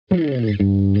Maganda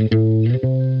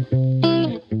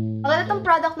itong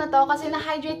product na to kasi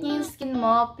na-hydrate niya yung skin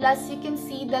mo. Plus, you can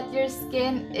see that your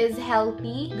skin is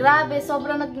healthy. Grabe,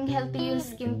 sobrang naging healthy yung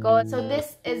skin ko. So,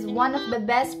 this is one of the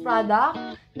best product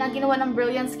na ginawa ng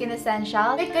Brilliant Skin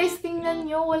Essentials. Like guys, tingnan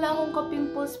nyo, wala akong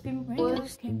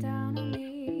ka-pimples-pimples.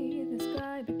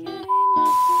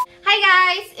 Hi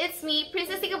guys! It's me,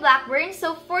 Princess Ika Blackburn.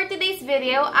 So, for today's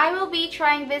video, I will be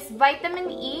trying this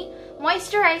Vitamin E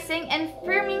Moisturizing and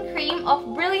Firming Cream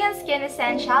of Brilliant Skin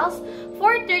Essentials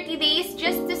for 30 days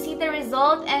just to see the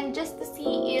result and just to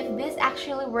see if this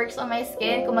actually works on my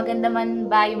skin, kung maganda man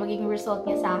ba yung magiging result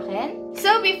niya sa akin.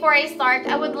 So before I start,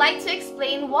 I would like to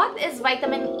explain what is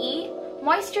Vitamin E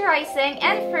Moisturizing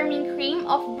and Firming Cream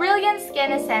of Brilliant Skin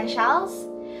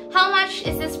Essentials. How much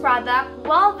is this product?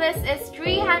 Well, this is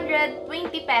 320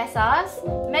 pesos.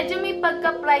 Medyo may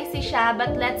pagka-pricey siya,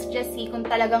 but let's just see kung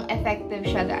talagang effective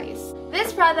siya, guys.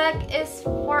 This product is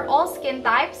for all skin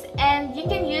types, and you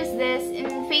can use this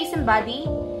in face and body.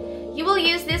 You will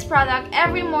use this product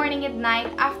every morning and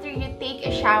night after you take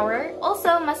a shower.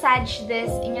 Also, massage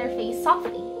this in your face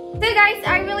softly. So guys,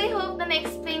 I really hope na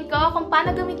na-explain ko kung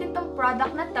paano gamitin tong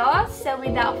product na to. So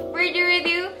without further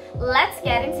ado, let's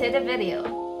get into the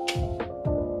video.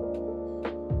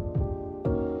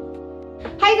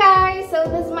 Hi guys! So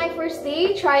this is my first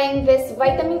day trying this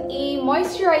Vitamin E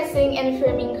Moisturizing and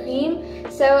Firming Cream.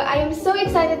 So I am so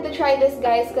excited to try this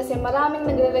guys kasi maraming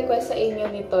nagre-request sa inyo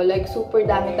nito. Like super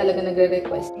dami talaga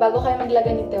nagre-request. Bago kayo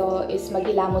maglagay nito is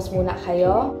maghilamos muna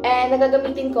kayo. And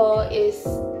nagagamitin ko is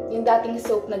yung dating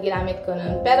soap na ginamit ko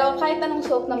nun. Pero kahit anong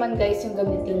soap naman guys yung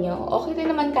gamitin nyo, okay rin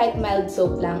naman kahit mild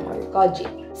soap lang or kojic.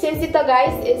 Since ito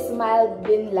guys is mild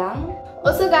din lang.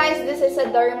 Also guys, this is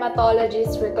a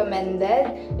dermatologist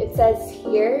recommended. It says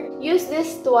here, use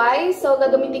this twice. So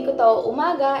gagamitin ko to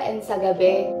umaga and sa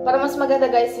gabi. Para mas maganda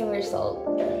guys yung result.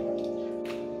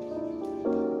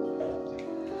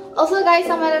 Also guys,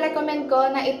 ang marirecommend ko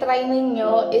na itry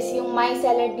ninyo is yung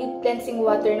micellar deep cleansing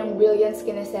water ng Brilliant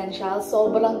Skin Essentials.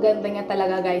 Sobrang ganda niya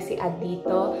talaga guys i-add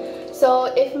dito.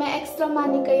 So if may extra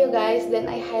money kayo guys, then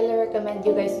I highly recommend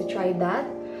you guys to try that.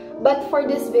 But for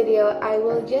this video, I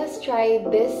will just try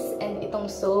this and itong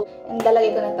soap. And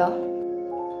lalagay ko na to.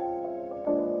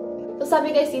 So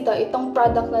sabi guys dito, itong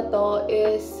product na to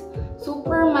is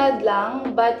super mild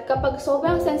lang, but kapag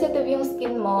sobrang sensitive yung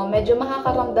skin mo, medyo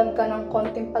makakaramdam ka ng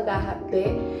konting paghahapdi.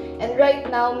 And right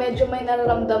now, medyo may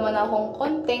nararamdaman akong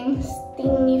konting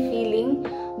stingy feeling,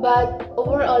 but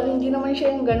overall, hindi naman siya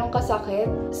yung ganong kasakit.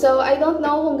 So, I don't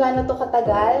know kung gaano to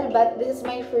katagal, but this is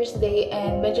my first day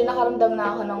and medyo nakaramdam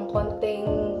na ako ng konting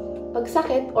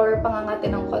pagsakit or pangangati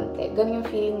ng konti. Ganun yung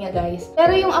feeling niya, guys.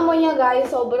 Pero yung amoy niya, guys,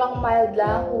 sobrang mild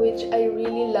lang, which I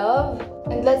really love.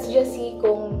 And let's just see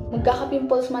kung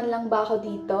magkaka-pimples man lang ba ako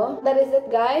dito. That is it,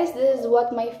 guys. This is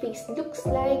what my face looks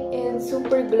like and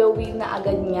super glowy na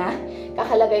agad niya.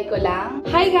 Kakalagay ko lang.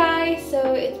 Hi, guys!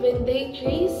 So, it's been day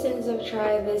 3 since I've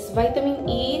tried this Vitamin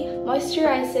E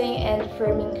Moisturizing and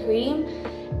Firming Cream.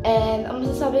 And ang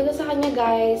masasabi ko sa kanya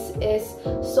guys is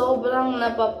sobrang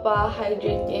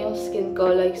napapa-hydrate niya yung skin ko.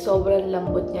 Like sobrang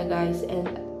lambot niya guys. And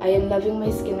I am loving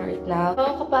my skin right now.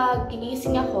 So kapag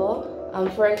gigising ako,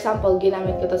 for example,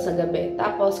 ginamit ko to sa gabi.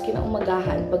 Tapos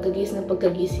kinaumagahan,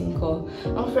 pagkagising ko,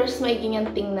 ang first maiging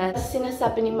niyang tingnan,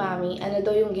 sinasabi ni mami, ano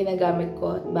daw yung ginagamit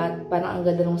ko. But parang ang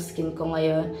ganda ng skin ko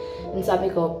ngayon. And sabi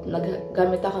ko,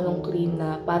 naggamit ako ng cream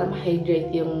na para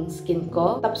ma-hydrate yung skin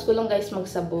ko. Tapos ko lang guys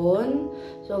magsabon.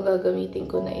 So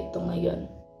gagamitin ko na ito ngayon.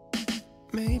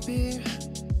 Maybe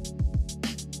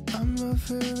I'm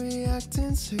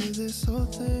overreacting to this whole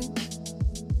thing.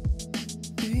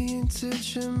 Being too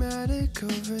dramatic,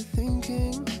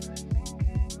 overthinking,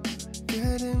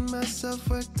 getting myself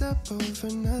worked up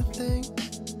over nothing.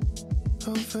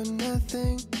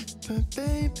 But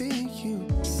baby, you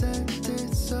said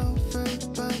it's over,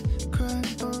 but cry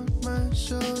on my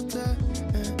shoulder.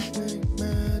 And it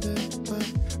mattered, but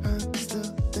I'm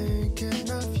still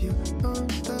thinking of you on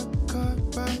the car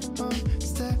ride home,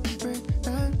 staring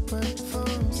at my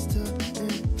phone, still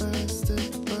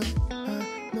invested, but I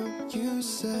know you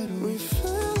said we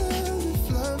fell out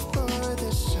of love, boy,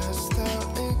 that's just how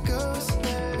it goes.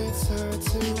 It's hard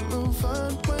to move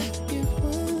on when you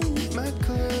want my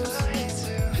clothes.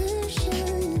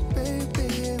 Picture you,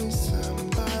 baby, with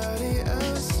somebody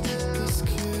else. It's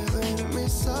killing me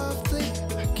softly,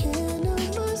 I can't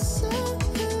help myself.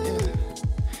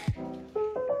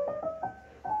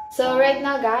 So right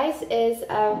now guys is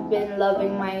I've been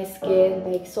loving my skin.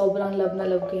 Like sobrang love na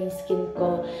love ko yung skin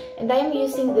ko. And I'm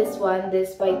using this one,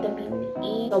 this Vitamin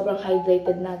E. Sobrang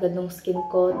hydrated na agad ng skin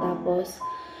ko. Tapos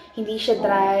hindi siya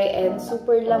dry, and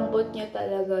super lambot niya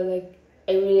talaga. Like,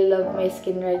 I really love my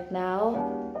skin right now.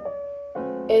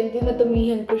 And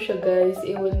dinadamihan ko siya, guys.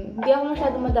 Hindi ako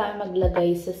masyado madami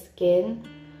maglagay sa skin.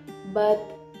 But,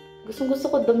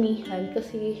 gustong-gusto ko damihan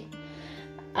kasi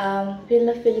feel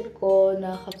na feel ko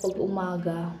na kapag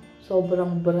umaga,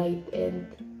 sobrang bright and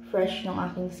fresh ng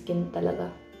aking skin talaga.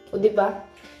 O, diba?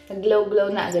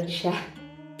 Nag-glow-glow na agad siya.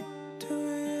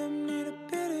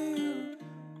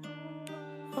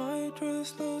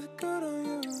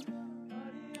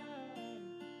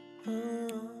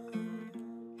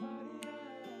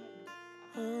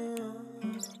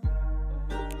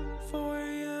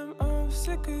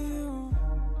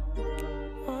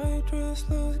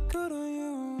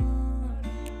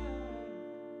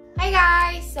 Hi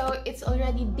guys! So, it's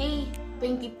already day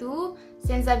 22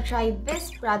 since I've tried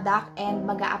this product and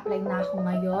mag-a-apply na ako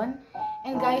ngayon.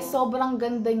 And guys, sobrang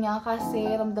ganda niya kasi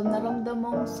ramdam na ramdam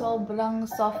mong sobrang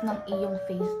soft ng iyong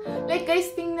face. Like guys,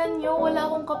 tingnan nyo, wala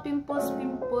akong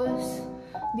ka-pimples-pimples.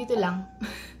 Dito lang.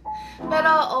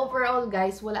 Pero overall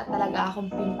guys, wala talaga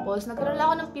akong pimples. Nagkaroon lang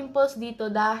ako ng pimples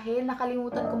dito dahil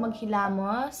nakalimutan ko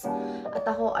maghilamos. At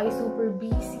ako ay super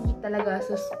busy talaga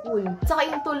sa school. At saka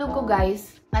yung tulog ko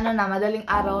guys, madaling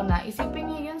araw na. Isipin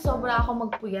niyo yun, sobra ako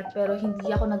magpuyat pero hindi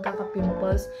ako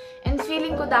nagkaka-pimples. And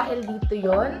feeling ko dahil dito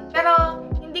yon. Pero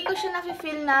hindi ko siya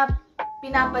nafe-feel na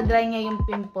pinapadry niya yung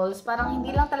pimples. Parang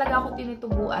hindi lang talaga ako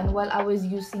tinitubuan while I was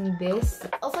using this.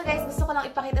 Also guys, gusto ko lang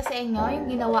ipakita sa inyo yung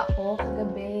ginawa ko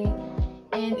kagabi.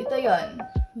 And ito yon.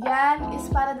 Yan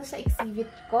is para doon sa exhibit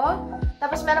ko.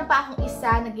 Tapos meron pa akong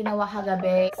isa na ginawa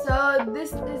kagabi. So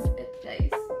this is it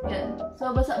guys. Yan.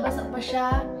 So basa-basa pa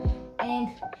siya.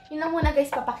 And yun lang muna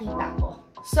guys papakita ko.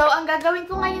 So ang gagawin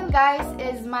ko ngayon guys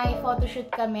is may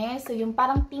photoshoot kami. So yung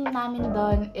parang team namin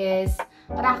doon is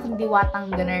parang akong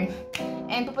diwatang ganun.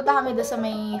 And pupunta kami doon sa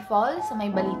may fall, sa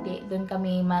may Balite. Doon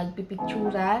kami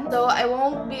magpipicturan. So I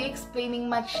won't be explaining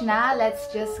much na. Let's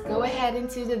just go ahead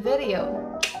into the video.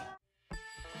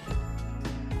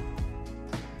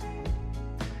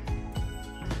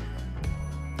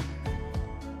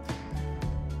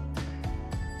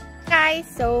 Guys,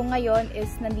 so ngayon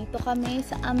is nandito kami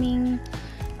sa aming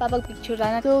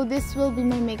papagpicturan. So this will be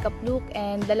my makeup look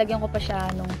and lalagyan ko pa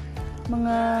siya nung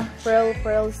mga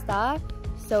pearl stuff.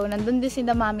 So nandun din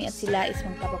sila mami at sila is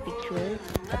magpapapicture.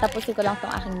 Tatapusin ko lang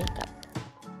tong aking makeup.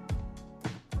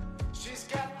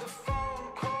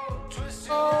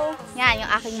 So, yan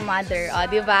yung aking mother. O,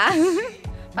 diba?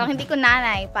 Parang hindi ko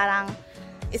nanay. Parang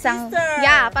isang, sister.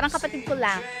 Yeah, parang kapatid ko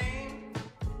lang.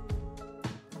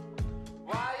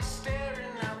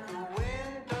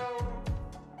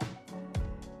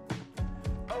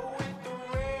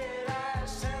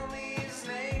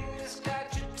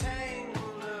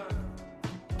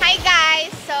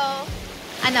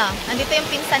 Nandito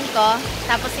yung pinsan ko,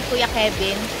 tapos si Kuya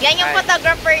Kevin. Yan yung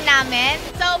photographer namin.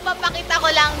 So, papakita ko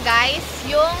lang guys,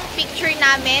 yung picture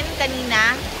namin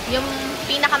kanina, yung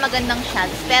pinakamagandang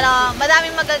shots. Pero,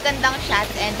 madaming magagandang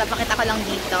shots and papakita ko lang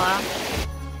dito.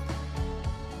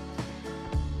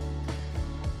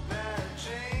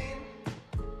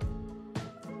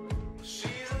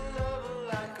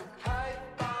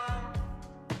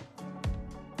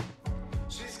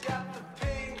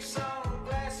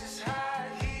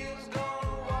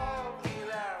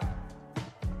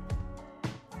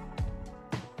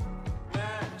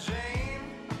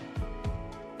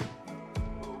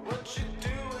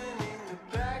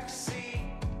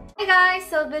 Hey guys,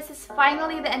 so this is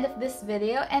finally the end of this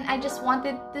video and I just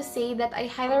wanted to say that I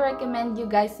highly recommend you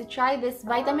guys to try this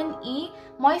Vitamin E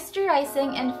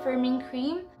Moisturizing and Firming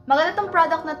Cream. Maganda tong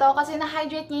product na to kasi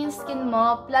na-hydrate niya yung skin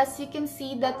mo, plus you can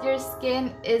see that your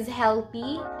skin is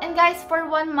healthy. And guys, for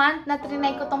 1 month na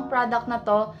trinay ko tong product na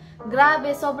to,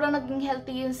 grabe, sobrang naging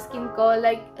healthy yung skin ko.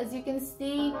 Like, as you can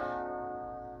see,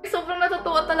 sobrang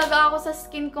natutuwa talaga ako sa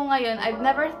skin ko ngayon. I've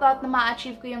never thought na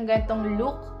ma-achieve ko yung ganitong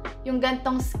look, yung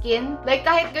gantong skin. Like,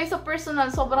 kahit guys sa personal,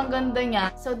 sobrang ganda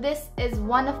niya. So, this is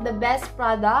one of the best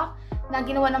product na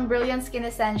ginawa ng Brilliant Skin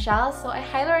Essentials. So, I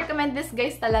highly recommend this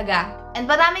guys talaga. And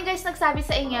maraming guys nagsabi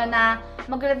sa inyo na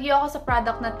mag-review ako sa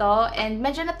product na to. And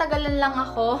medyo natagalan lang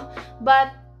ako.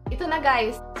 But, ito na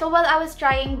guys. So, while I was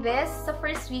trying this, sa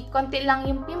first week, konti lang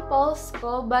yung pimples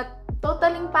ko. But,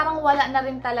 totaling parang wala na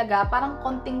rin talaga. Parang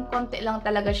konting-konti lang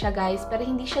talaga siya, guys. Pero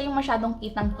hindi siya yung masyadong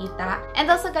kitang-kita. And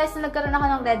also, guys, na nagkaroon ako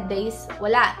ng red days,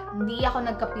 wala. Hindi ako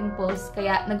nagka-pimples.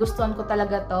 Kaya, nagustuhan ko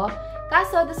talaga to.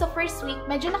 Kaso, sa first week,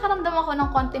 medyo nakaramdam ako ng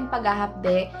konting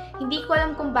paghahapde. Hindi ko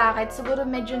alam kung bakit. Siguro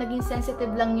medyo naging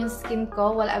sensitive lang yung skin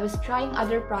ko while I was trying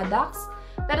other products.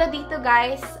 Pero dito,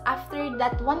 guys, after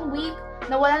that 1 week,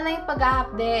 nawala na yung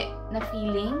paghahapde na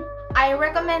feeling. I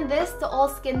recommend this to all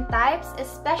skin types,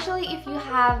 especially if you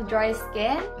have dry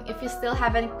skin. If you still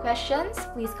have any questions,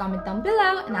 please comment down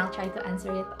below and I'll try to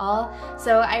answer it all.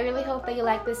 So I really hope that you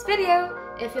like this video.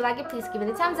 If you like it, please give it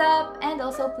a thumbs up, and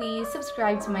also please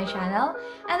subscribe to my channel,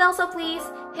 and also please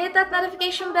hit that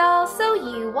notification bell so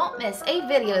you won't miss a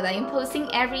video that I'm posting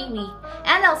every week.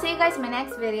 And I'll see you guys in my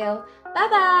next video. Bye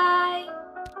bye!